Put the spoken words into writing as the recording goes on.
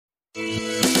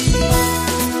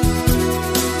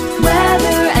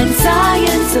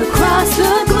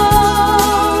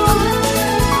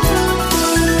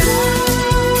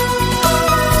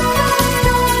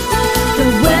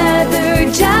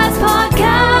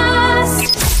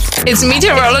It's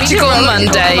Meteorological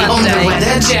Monday on the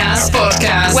Weather Jazz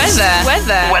Podcast.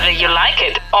 Weather. Whether you like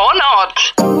it or not.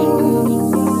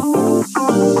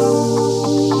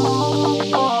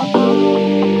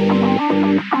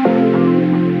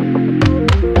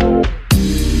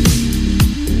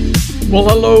 Well,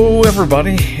 hello,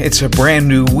 everybody. It's a brand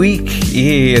new week.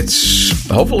 It's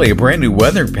hopefully a brand new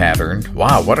weather pattern.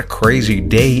 Wow, what a crazy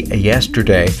day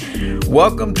yesterday.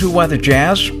 Welcome to Weather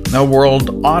Jazz, a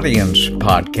world audience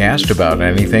podcast about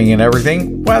anything and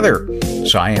everything weather,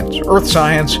 science, earth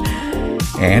science,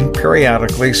 and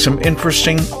periodically some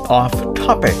interesting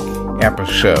off-topic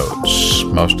episodes.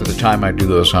 Most of the time I do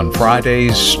those on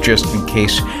Fridays, just in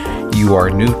case you are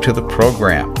new to the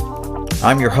program.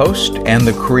 I'm your host and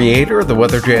the creator of the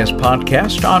Weather Jazz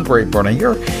Podcast, Andre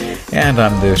Bernier, and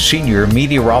I'm the senior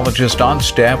meteorologist on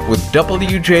staff with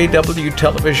WJW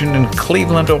Television in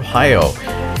Cleveland, Ohio.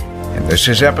 And this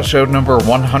is episode number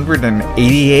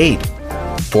 188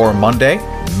 for Monday,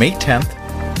 May 10th,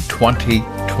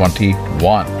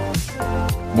 2021.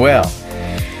 Well,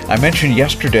 I mentioned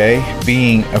yesterday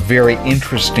being a very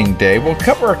interesting day. We'll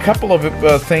cover a couple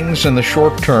of things in the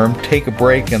short term, take a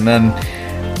break, and then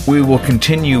we will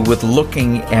continue with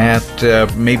looking at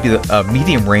maybe a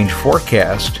medium-range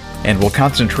forecast, and we'll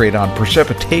concentrate on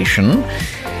precipitation,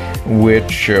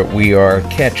 which we are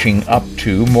catching up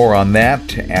to. More on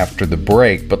that after the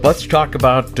break. But let's talk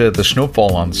about the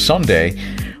snowfall on Sunday.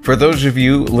 For those of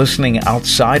you listening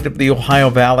outside of the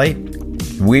Ohio Valley,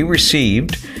 we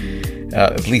received,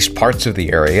 at least parts of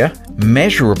the area,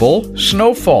 measurable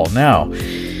snowfall. Now,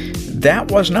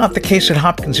 that was not the case at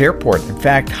Hopkins Airport. In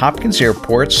fact, Hopkins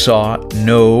Airport saw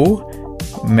no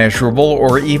measurable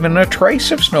or even a trace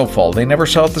of snowfall. They never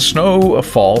saw the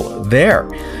snowfall there.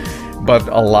 But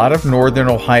a lot of northern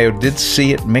Ohio did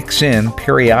see it mix in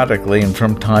periodically and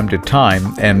from time to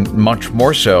time, and much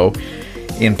more so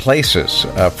in places.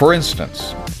 For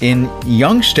instance, in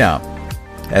Youngstown,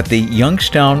 at the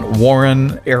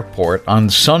Youngstown-Warren Airport on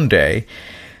Sunday,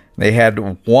 they had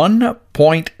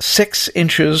 1.6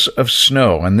 inches of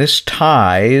snow, and this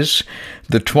ties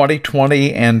the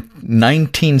 2020 and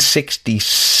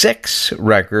 1966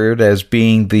 record as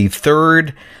being the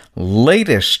third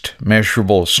latest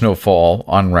measurable snowfall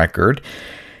on record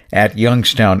at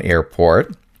Youngstown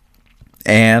Airport.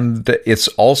 And it's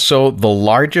also the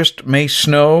largest May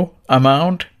snow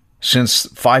amount since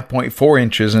 5.4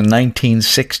 inches in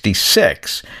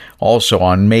 1966, also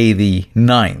on May the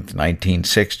 9th,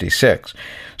 1966.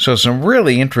 So some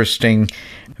really interesting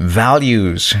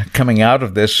values coming out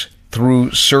of this through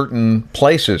certain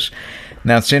places.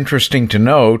 Now, it's interesting to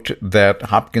note that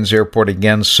Hopkins Airport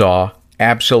again saw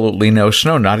absolutely no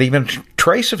snow, not even a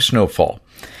trace of snowfall.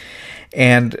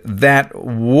 And that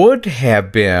would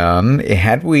have been,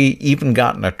 had we even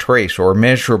gotten a trace or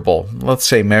measurable, let's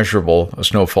say measurable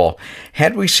snowfall,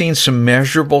 had we seen some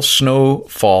measurable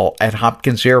snowfall at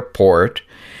Hopkins Airport,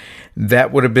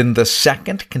 that would have been the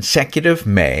second consecutive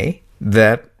May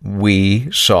that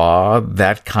we saw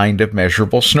that kind of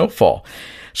measurable snowfall.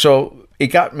 So it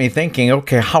got me thinking,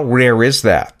 okay, how rare is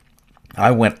that?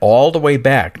 I went all the way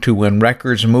back to when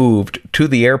records moved to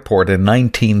the airport in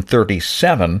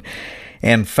 1937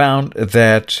 and found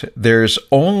that there's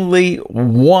only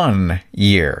one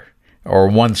year, or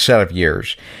one set of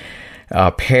years,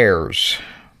 pairs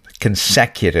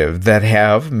consecutive, that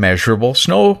have measurable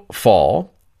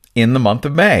snowfall in the month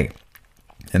of May.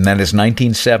 And that is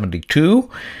 1972.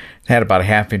 Had about a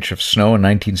half inch of snow in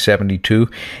 1972.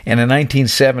 And in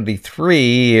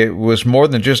 1973, it was more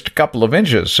than just a couple of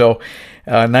inches. So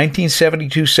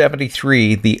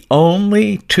 1972-73, the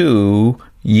only two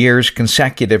years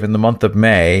consecutive in the month of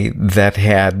May that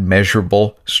had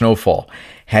measurable snowfall.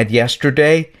 Had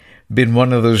yesterday been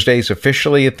one of those days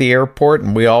officially at the airport,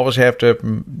 and we always have to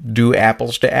do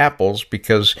apples to apples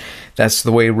because that's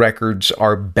the way records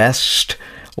are best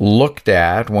looked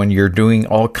at when you're doing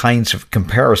all kinds of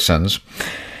comparisons.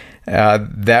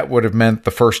 That would have meant the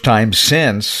first time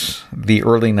since the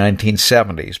early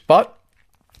 1970s. But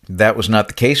that was not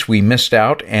the case. We missed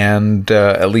out, and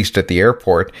at least at the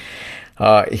airport.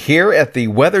 Here at the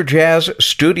Weather Jazz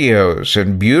Studios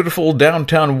in beautiful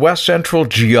downtown West Central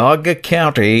Geauga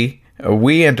County,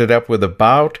 we ended up with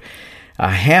about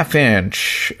a half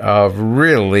inch of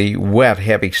really wet,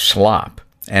 heavy slop.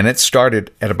 And it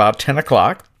started at about 10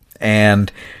 o'clock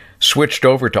and switched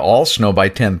over to all snow by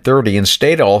 10:30 and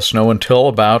stayed all snow until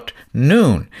about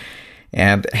noon.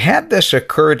 And had this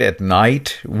occurred at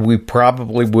night, we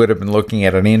probably would have been looking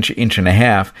at an inch and a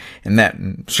half, and that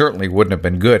certainly wouldn't have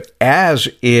been good. As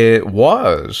it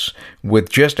was, with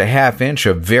just a half inch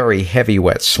of very heavy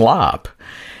wet slop,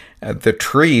 the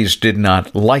trees did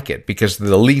not like it because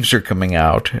the leaves are coming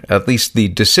out. At least the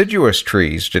deciduous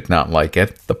trees did not like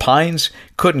it. The pines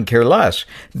couldn't care less.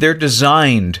 They're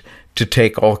designed to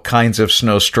take all kinds of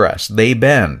snow stress. They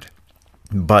bend,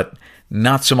 but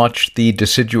not so much the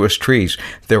deciduous trees.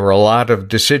 There were a lot of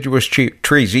deciduous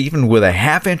trees, even with a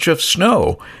half inch of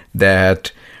snow,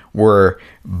 that were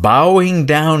bowing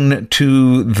down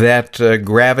to that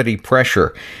gravity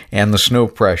pressure and the snow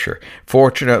pressure.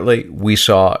 Fortunately, we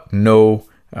saw no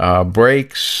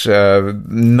breaks.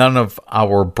 None of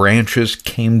our branches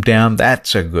came down.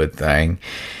 That's a good thing.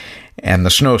 And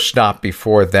the snow stopped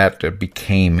before that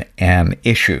became an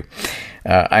issue.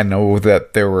 I know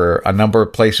that there were a number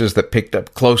of places that picked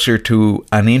up closer to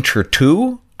an inch or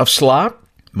two of slop.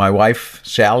 My wife,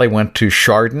 Sally, went to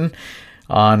Chardon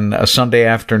on a Sunday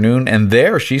afternoon, and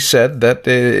there she said that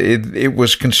it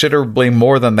was considerably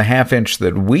more than the half inch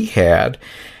that we had,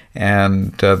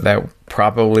 and that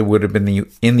probably would have been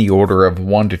in the order of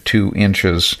 1 to 2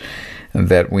 inches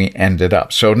that we ended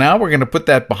up. So now we're going to put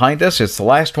that behind us. It's the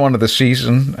last one of the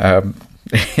season.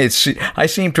 I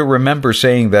seem to remember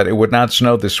saying that it would not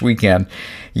snow this weekend.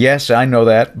 Yes, I know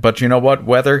that, but you know what?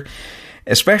 Weather,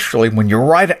 especially when you're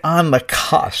right on the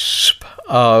cusp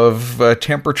of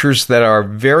temperatures that are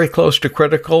very close to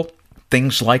critical,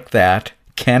 things like that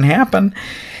can happen.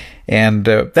 And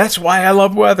that's why I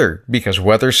love weather, because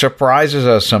weather surprises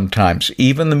us sometimes,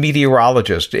 even the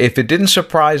meteorologist. If it didn't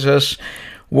surprise us,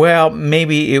 well,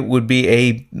 maybe it would be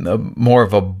a more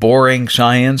of a boring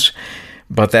science,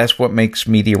 but that's what makes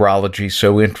meteorology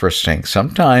so interesting.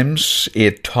 Sometimes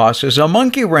it tosses a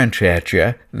monkey wrench at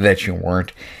you that you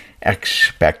weren't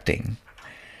expecting.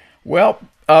 Well,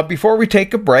 before we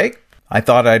take a break, I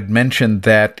thought I'd mention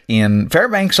that in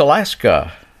Fairbanks,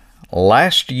 Alaska,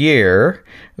 last year,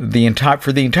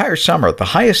 for the entire summer, the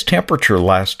highest temperature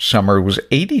last summer was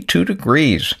 82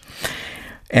 degrees.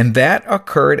 And that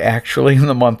occurred actually in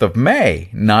the month of May,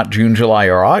 not June, July,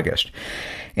 or August.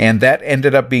 And that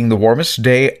ended up being the warmest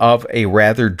day of a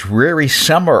rather dreary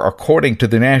summer, according to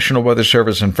the National Weather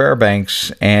Service in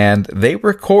Fairbanks. And they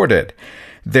recorded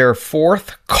their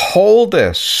fourth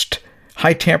coldest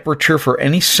high temperature for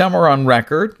any summer on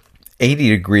record. 80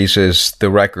 degrees is the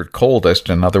record coldest.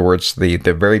 In other words, the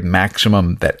very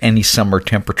maximum that any summer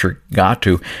temperature got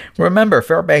to. Remember,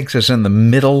 Fairbanks is in the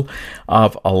middle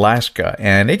of Alaska,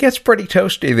 and it gets pretty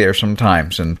toasty there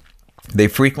sometimes. And they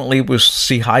frequently will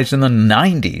see highs in the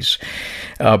 90s,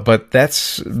 but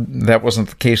that wasn't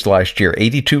the case last year.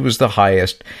 82 was the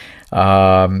highest.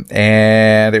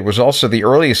 And it was also the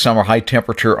earliest summer high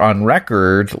temperature on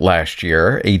record last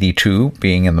year, 82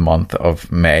 being in the month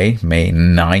of May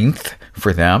 9th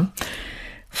for them.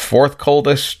 Fourth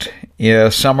coldest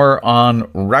summer on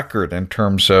record in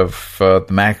terms of the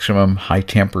maximum high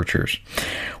temperatures.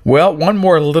 Well, one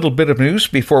more little bit of news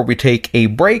before we take a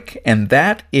break, and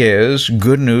that is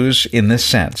good news in this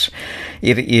sense.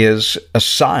 It is a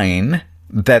sign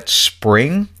that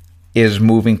spring is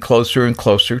moving closer and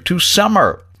closer to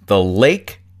summer. The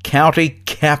Lake County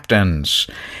Captains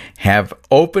have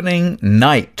opening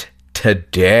night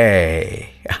today.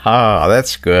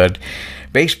 That's good.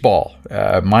 Baseball,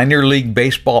 minor league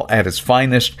baseball at its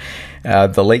finest.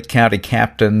 The Lake County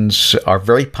Captains are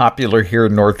very popular here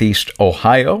in Northeast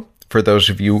Ohio, for those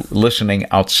of you listening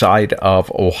outside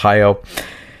of Ohio.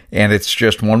 And it's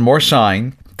just one more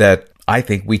sign that I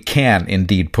think we can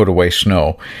indeed put away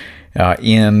snow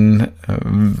in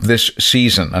this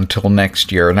season until next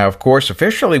year. Now, of course,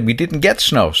 officially we didn't get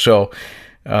snow. So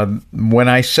when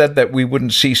I said that we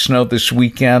wouldn't see snow this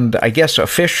weekend, I guess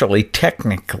officially,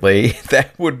 technically,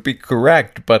 that would be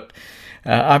correct. But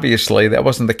obviously, that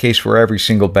wasn't the case for every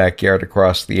single backyard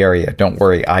across the area. Don't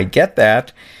worry, I get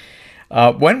that.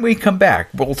 When we come back,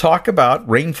 we'll talk about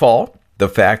rainfall, the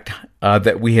fact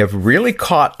that we have really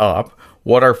caught up,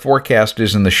 what our forecast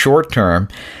is in the short term,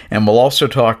 and we'll also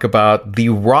talk about the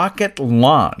rocket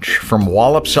launch from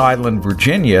Wallops Island,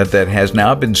 Virginia, that has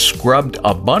now been scrubbed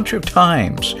a bunch of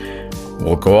times.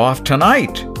 We'll go off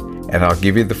tonight, and I'll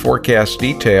give you the forecast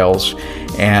details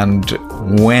and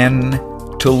when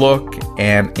to look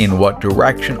and in what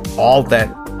direction, all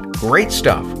that great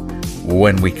stuff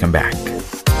when we come back.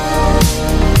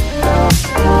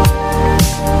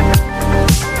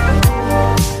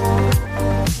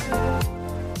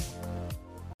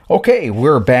 Okay,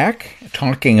 we're back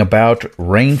talking about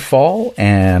rainfall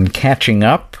and catching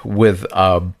up with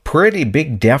a pretty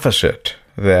big deficit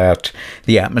that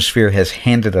the atmosphere has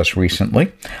handed us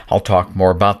recently. I'll talk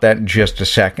more about that in just a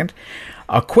second.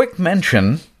 A quick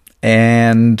mention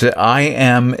and I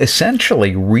am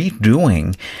essentially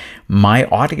redoing my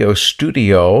audio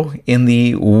studio in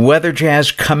the Weather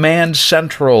Jazz Command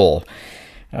Central.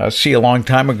 A long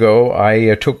time ago,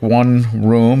 I took one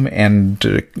room and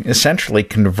essentially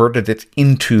converted it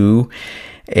into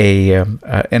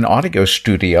an audio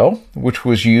studio, which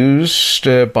was used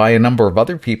by a number of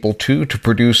other people too to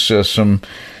produce some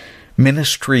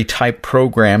ministry type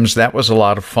programs. That was a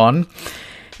lot of fun.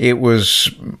 It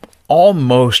was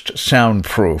almost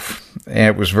soundproof, and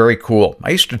it was very cool.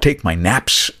 I used to take my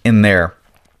naps in there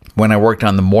when I worked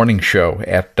on the morning show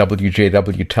at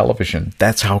WJW Television.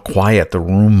 That's how quiet the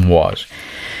room was.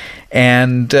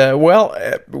 And,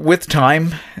 with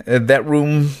time, that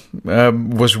room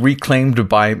was reclaimed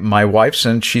by my wife,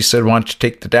 since she said, why don't you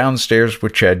take the downstairs,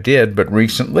 which I did. But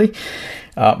recently,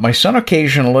 my son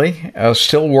occasionally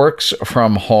still works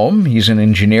from home. He's an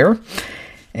engineer,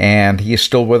 and he is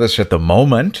still with us at the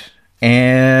moment.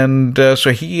 And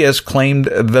so he has claimed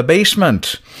the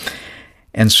basement.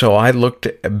 And so I looked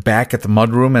back at the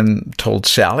mudroom and told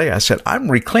Sally, I said,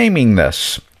 I'm reclaiming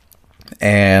this.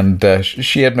 And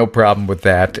she had no problem with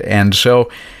that. And so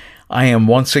I am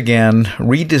once again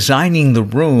redesigning the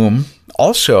room.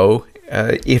 Also,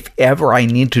 if ever I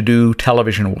need to do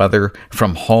television weather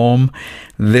from home,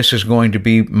 this is going to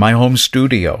be my home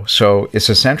studio. So it's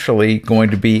essentially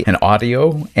going to be an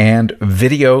audio and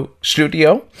video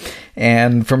studio.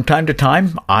 And from time to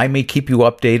time, I may keep you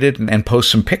updated and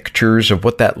post some pictures of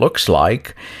what that looks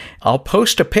like. I'll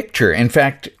post a picture. In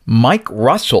fact, Mike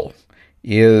Russell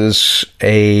is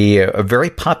a very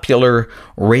popular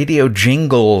radio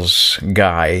jingles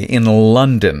guy in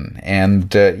London,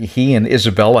 and he and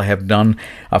Isabella have done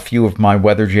a few of my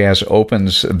Weather Jazz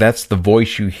opens. That's the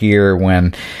voice you hear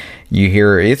when you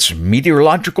hear it's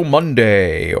Meteorological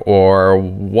Monday, or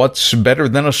what's better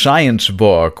than a science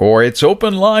book, or it's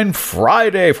Open Line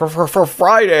Friday for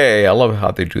Friday. I love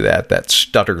how they do that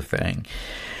stutter thing.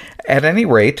 At any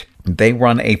rate, they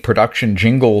run a production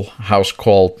jingle house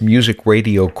called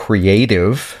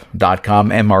musicradiocreative.com,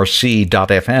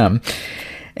 mrc.fm.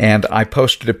 And I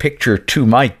posted a picture to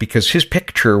Mike because his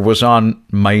picture was on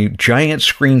my giant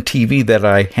screen TV that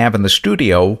I have in the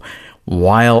studio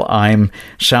while I'm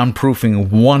soundproofing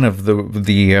one of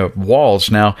the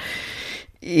walls. Now,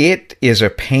 it is a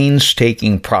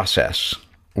painstaking process,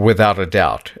 without a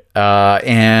doubt.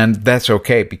 And that's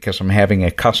okay because I'm having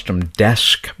a custom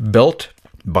desk built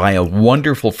by a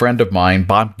wonderful friend of mine,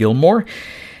 Bob Gilmore.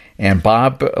 And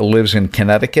Bob lives in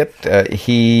Connecticut.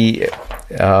 He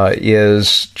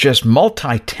is just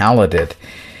multi-talented,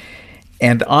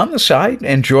 and on the side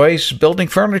enjoys building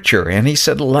furniture. And he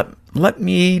said, let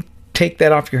me take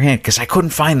that off your hand, because I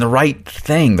couldn't find the right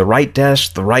thing, the right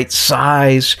desk, the right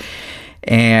size,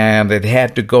 and it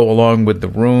had to go along with the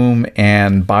room.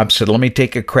 And Bob said, let me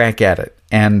take a crack at it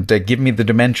and give me the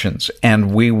dimensions,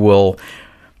 and we will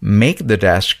make the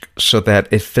desk so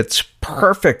that it fits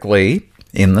perfectly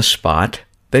in the spot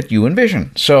that you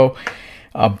envision. So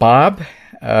Bob,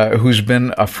 who's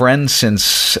been a friend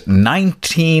since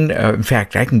in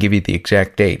fact, I can give you the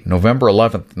exact date, November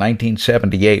 11th,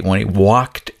 1978, when he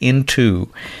walked into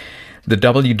the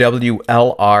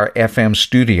WWLR FM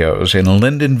studios in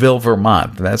Lyndonville,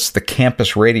 Vermont. That's the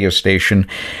campus radio station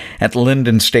at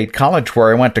Lyndon State College,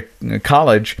 where I went to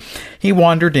college. He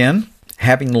wandered in,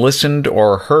 having listened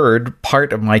or heard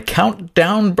part of my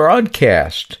countdown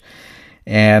broadcast.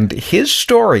 And his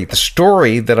story, the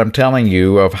story that I'm telling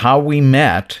you of how we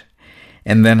met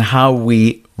and then how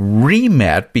we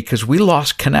re-met, because we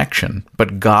lost connection,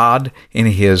 but God, in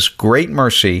his great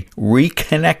mercy,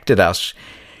 reconnected us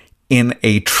in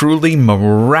a truly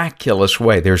miraculous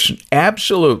way. There's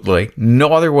absolutely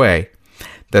no other way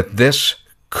that this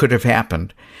could have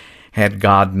happened had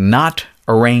God not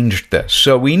arranged this.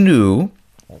 So we knew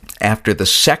after the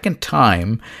second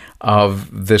time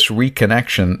of this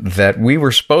reconnection that we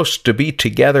were supposed to be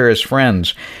together as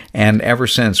friends, and ever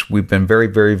since we've been very,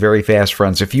 very, very fast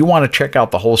friends. If you want to check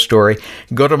out the whole story,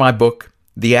 go to my book,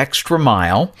 The Extra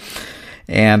Mile,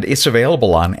 and it's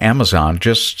available on Amazon.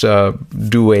 Just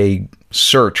do a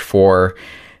search for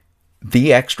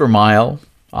The Extra Mile,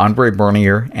 Andre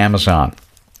Bernier, Amazon.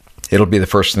 It'll be the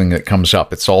first thing that comes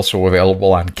up. It's also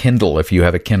available on Kindle if you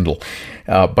have a Kindle.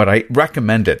 But I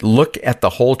recommend it. Look at the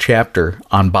whole chapter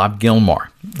on Bob Gilmore,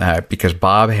 because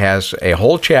Bob has a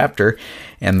whole chapter,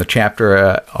 and the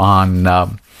chapter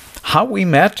on how we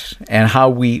met and how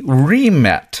we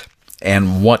re-met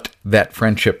and what that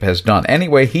friendship has done.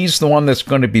 Anyway, he's the one that's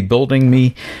going to be building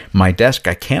me my desk.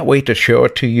 I can't wait to show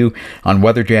it to you on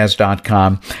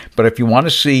weatherjazz.com. But if you want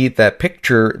to see that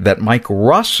picture that Mike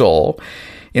Russell,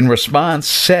 in response,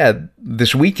 said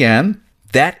this weekend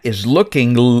That is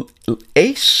looking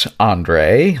ace,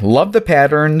 Andre. Love the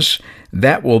patterns.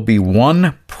 That will be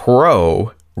one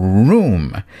pro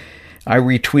room. I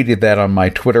retweeted that on my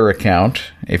Twitter account.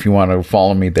 If you want to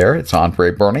follow me there, it's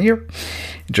Andre Bernier.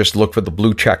 Just look for the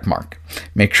blue check mark.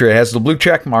 Make sure it has the blue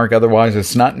check mark, otherwise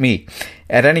it's not me.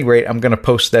 At any rate, I'm going to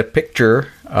post that picture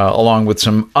along with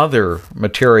some other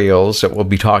materials that we'll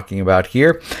be talking about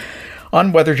here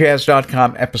on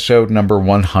weatherjazz.com, episode number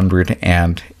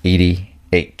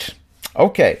 188.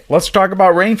 Okay, let's talk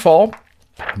about rainfall,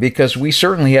 because we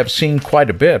certainly have seen quite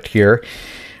a bit here.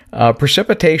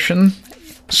 Precipitation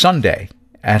Sunday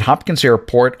at Hopkins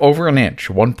Airport, over an inch,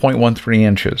 1.13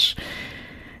 inches.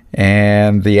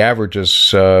 And the average is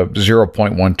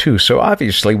 0.12. So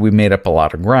obviously we made up a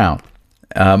lot of ground.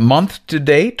 Month to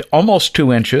date, almost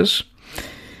 2 inches.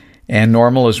 And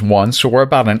normal is 1. So we're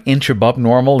about an inch above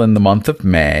normal in the month of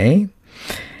May.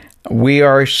 We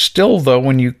are still, though,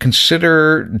 when you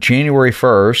consider January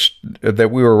 1st,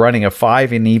 that we were running a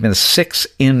 5 and even 6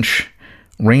 inch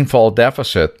rainfall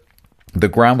deficit. The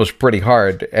ground was pretty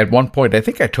hard. At one point, I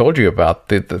think I told you about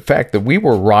the fact that we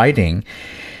were riding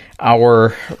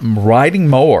our riding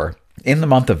mower in the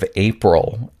month of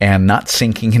April and not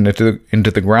sinking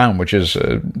into the ground, which is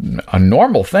a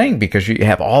normal thing because you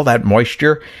have all that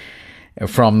moisture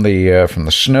from the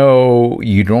snow.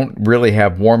 You don't really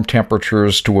have warm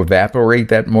temperatures to evaporate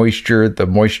that moisture. The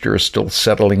moisture is still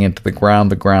settling into the ground.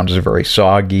 The ground is very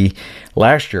soggy.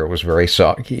 Last year it was very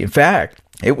soggy. In fact,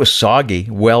 it was soggy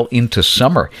well into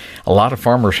summer. A lot of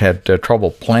farmers had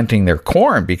trouble planting their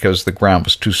corn because the ground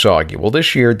was too soggy. Well,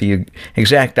 this year, the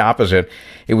exact opposite.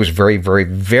 It was very, very,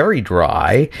 very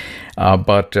dry.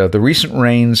 But the recent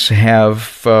rains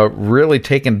have really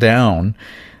taken down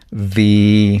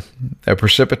the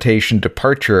precipitation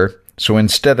departure. So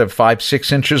instead of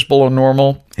 5-6 inches below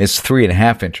normal, it's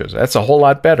 3.5 inches. That's a whole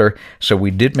lot better. So we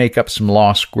did make up some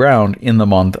lost ground in the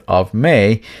month of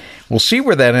May. We'll see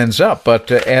where that ends up.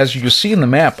 But as you see in the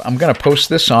map, I'm going to post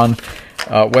this on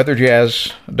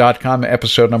weatherjazz.com,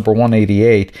 episode number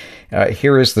 188.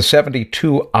 Here is the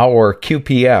 72-hour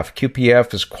QPF.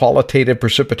 QPF is qualitative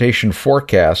precipitation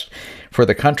forecast for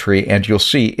the country, and you'll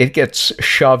see it gets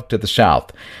shoved to the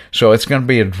south. So it's going to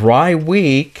be a dry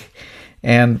week,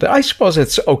 and I suppose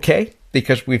it's okay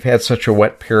because we've had such a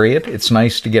wet period. It's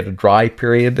nice to get a dry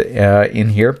period in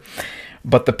here.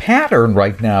 But the pattern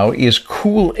right now is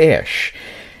cool-ish.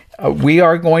 We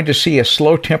are going to see a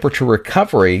slow temperature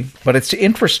recovery, but it's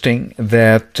interesting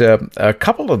that a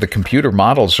couple of the computer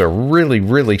models are really,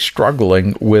 really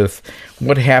struggling with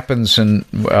what happens in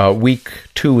week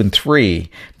 2 and 3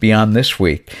 beyond this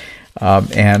week.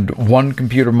 And one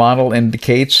computer model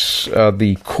indicates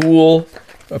the cool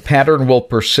pattern will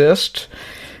persist,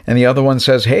 and the other one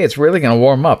says, hey, it's really going to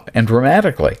warm up, and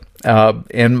dramatically.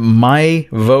 And my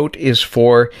vote is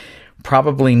for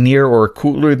probably near or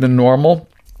cooler than normal,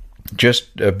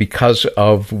 just because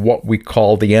of what we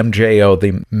call the MJO,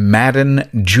 the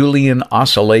Madden-Julian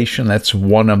Oscillation. That's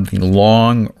one of the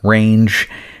long-range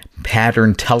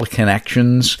pattern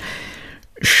teleconnections.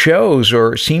 Shows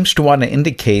or seems to want to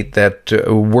indicate that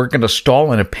we're going to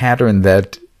stall in a pattern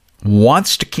that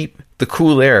wants to keep the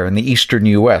cool air in the eastern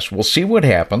U.S. We'll see what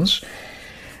happens.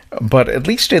 But at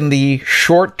least in the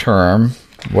short term,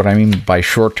 what I mean by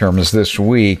short term is this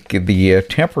week, the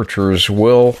temperatures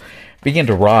will begin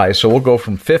to rise. So we'll go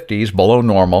from 50s below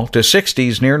normal to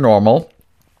 60s near normal,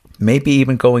 maybe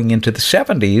even going into the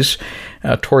 70s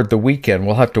toward the weekend.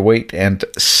 We'll have to wait and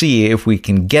see if we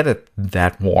can get it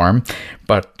that warm.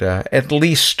 But at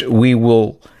least we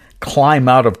will climb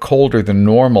out of colder than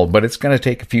normal, but it's going to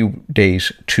take a few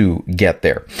days to get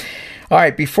there. All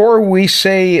right, before we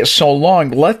say so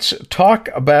long, let's talk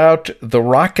about the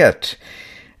rocket.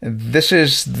 This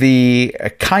is the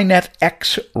Kinet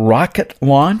X rocket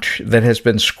launch that has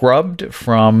been scrubbed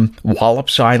from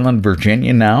Wallops Island,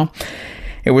 Virginia now.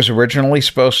 It was originally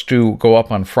supposed to go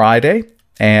up on Friday,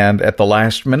 and at the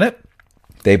last minute,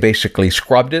 they basically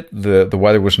scrubbed it. The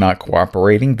weather was not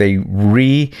cooperating. They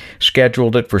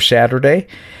rescheduled it for Saturday,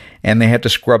 and they had to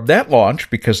scrub that launch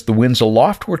because the winds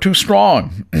aloft were too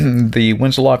strong. The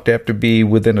winds aloft have to be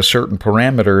within a certain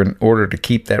parameter in order to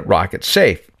keep that rocket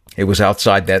safe. It was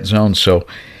outside that zone, so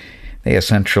they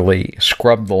essentially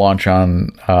scrubbed the launch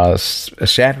on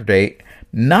Saturday.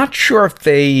 Not sure if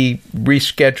they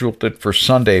rescheduled it for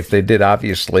Sunday. If they did,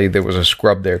 obviously, there was a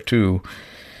scrub there too.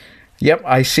 Yep,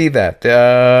 I see that.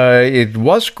 It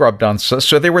was scrubbed on,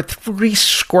 so there were 3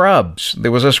 scrubs.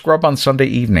 There was a scrub on Sunday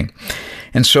evening.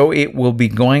 And so it will be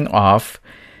going off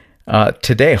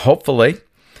today, hopefully,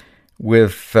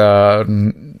 with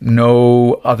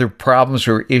no other problems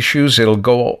or issues. It'll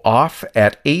go off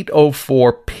at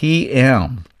 8:04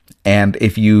 p.m. And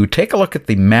if you take a look at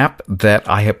the map that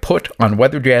I have put on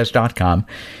weatherjazz.com,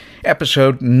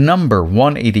 episode number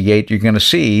 188, you're going to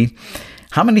see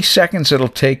how many seconds it'll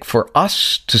take for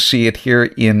us to see it here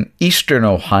in eastern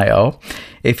Ohio.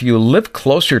 If you live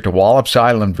closer to Wallops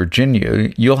Island,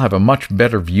 Virginia, you'll have a much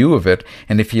better view of it.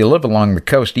 And if you live along the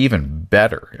coast, even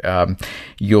better.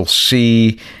 You'll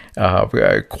see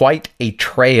quite a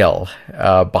trail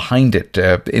behind it.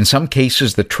 In some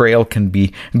cases, the trail can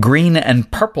be green and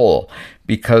purple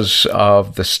because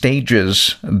of the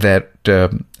stages that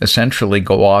essentially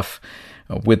go off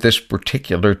with this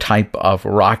particular type of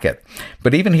rocket.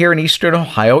 But even here in eastern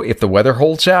Ohio, if the weather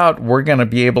holds out, we're going to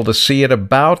be able to see it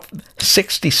about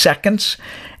 60 seconds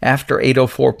after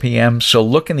 8:04 p.m. So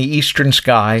look in the eastern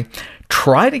sky.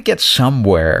 Try to get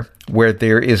somewhere where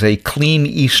there is a clean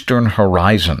eastern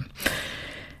horizon.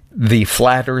 The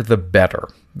flatter, the better.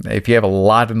 If you have a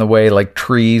lot in the way, like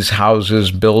trees,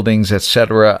 houses, buildings,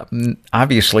 etc.,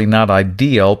 obviously not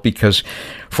ideal, because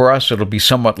for us it'll be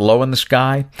somewhat low in the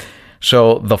sky.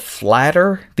 So the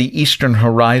flatter the eastern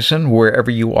horizon, wherever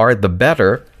you are, the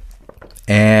better.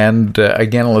 And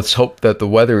again, let's hope that the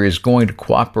weather is going to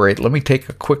cooperate. Let me take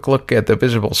a quick look at the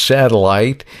visible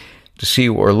satellite to see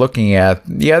what we're looking at.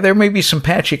 Yeah, there may be some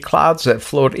patchy clouds that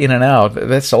float in and out.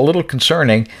 That's a little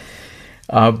concerning,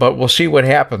 but we'll see what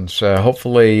happens.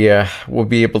 Hopefully, we'll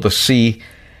be able to see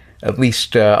at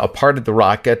least a part of the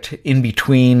rocket in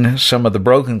between some of the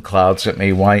broken clouds that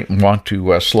may want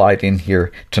to slide in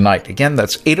here tonight. Again,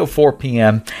 that's 8:04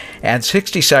 p.m. Add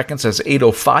 60 seconds, that's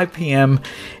 8:05 p.m.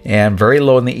 and very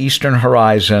low in the eastern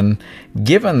horizon,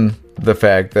 given the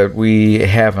fact that we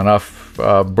have enough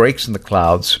breaks in the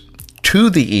clouds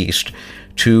to the east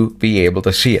to be able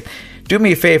to see it. Do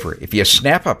me a favor, if you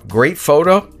snap up a great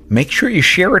photo, make sure you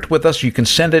share it with us. You can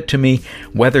send it to me,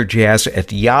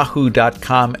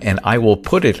 weatherjazz@yahoo.com, and I will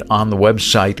put it on the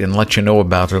website and let you know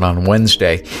about it on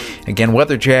Wednesday. Again,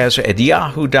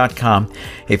 weatherjazz@yahoo.com.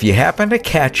 If you happen to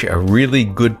catch a really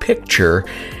good picture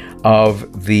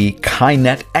of the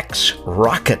Kinet X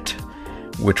rocket,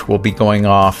 which will be going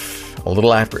off a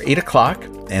little after 8 o'clock,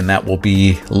 and that will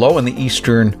be low in the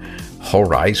eastern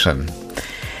horizon.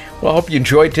 Well, I hope you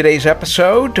enjoyed today's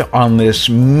episode on this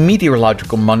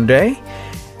meteorological Monday.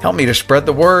 Help me to spread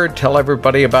the word. Tell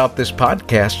everybody about this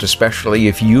podcast, especially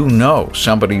if you know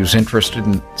somebody who's interested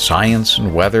in science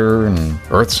and weather and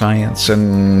earth science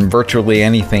and virtually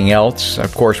anything else.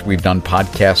 Of course, we've done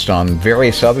podcasts on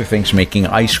various other things, making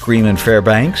ice cream in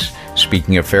Fairbanks.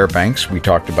 Speaking of Fairbanks, we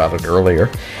talked about it earlier.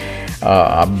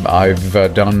 I've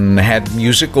had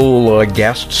musical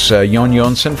guests, Jon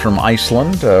Jonsson from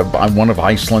Iceland. I'm one of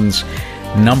Iceland's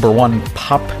 #1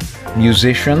 pop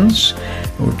musicians.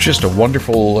 Just a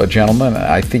wonderful gentleman.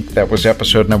 I think that was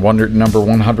episode number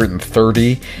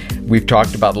 130. We've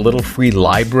talked about little free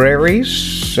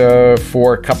libraries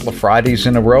for a couple of Fridays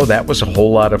in a row. That was a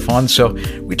whole lot of fun. So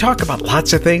we talk about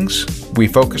lots of things. We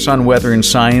focus on weather and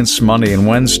science Monday and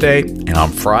Wednesday, and on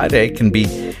Friday can be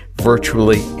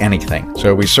virtually anything.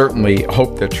 So we certainly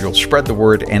hope that you'll spread the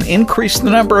word and increase the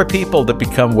number of people that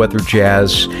become Weather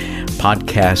Jazz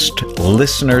podcast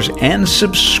listeners and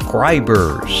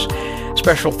subscribers.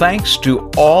 Special thanks to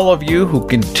all of you who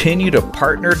continue to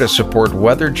partner to support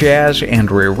Weather Jazz.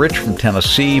 Andrea Rich from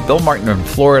Tennessee, Bill Martin in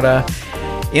Florida,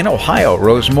 in Ohio,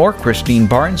 Rose Moore, Christine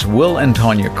Barnes, Will and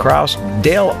Tanya Kraus,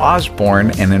 Dale Osborne,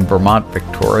 and in Vermont,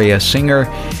 Victoria Singer.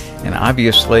 And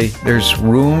obviously, there's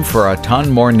room for a ton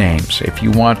more names. If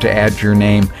you want to add your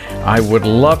name, I would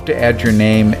love to add your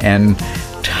name and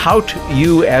tout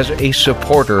you as a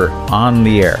supporter on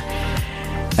the air.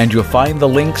 And you'll find the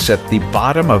links at the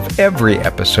bottom of every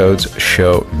episode's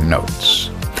show notes.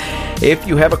 If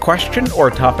you have a question or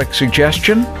topic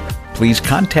suggestion, please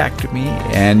contact me,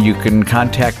 and you can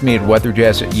contact me at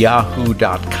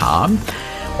weatherjazz@yahoo.com.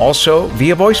 Also,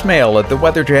 via voicemail at the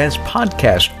Weather Jazz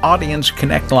Podcast Audience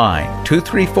Connect line,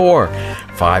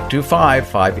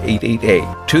 234-525-5888,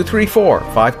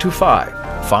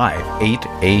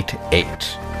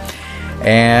 234-525-5888.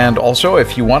 And also,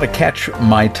 if you want to catch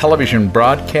my television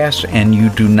broadcasts and you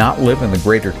do not live in the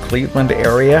greater Cleveland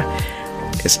area,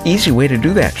 it's an easy way to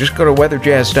do that. Just go to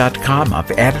weatherjazz.com.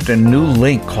 I've added a new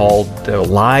link called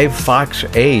Live Fox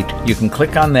 8. You can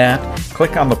click on that,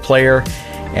 click on the player,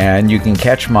 and you can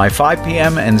catch my 5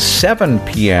 p.m. and 7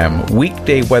 p.m.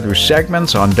 weekday weather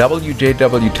segments on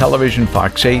WJW Television,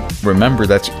 Fox 8. Remember,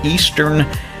 that's Eastern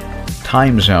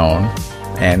Time Zone,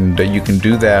 and you can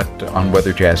do that on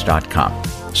weatherjazz.com.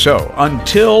 So,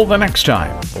 until the next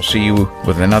time, we'll see you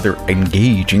with another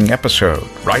engaging episode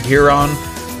right here on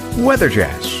Weather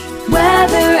Jazz.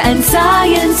 Weather and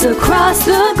science across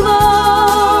the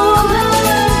globe.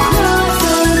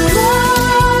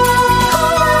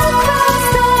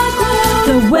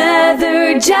 The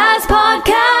Weather Jazz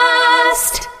Podcast.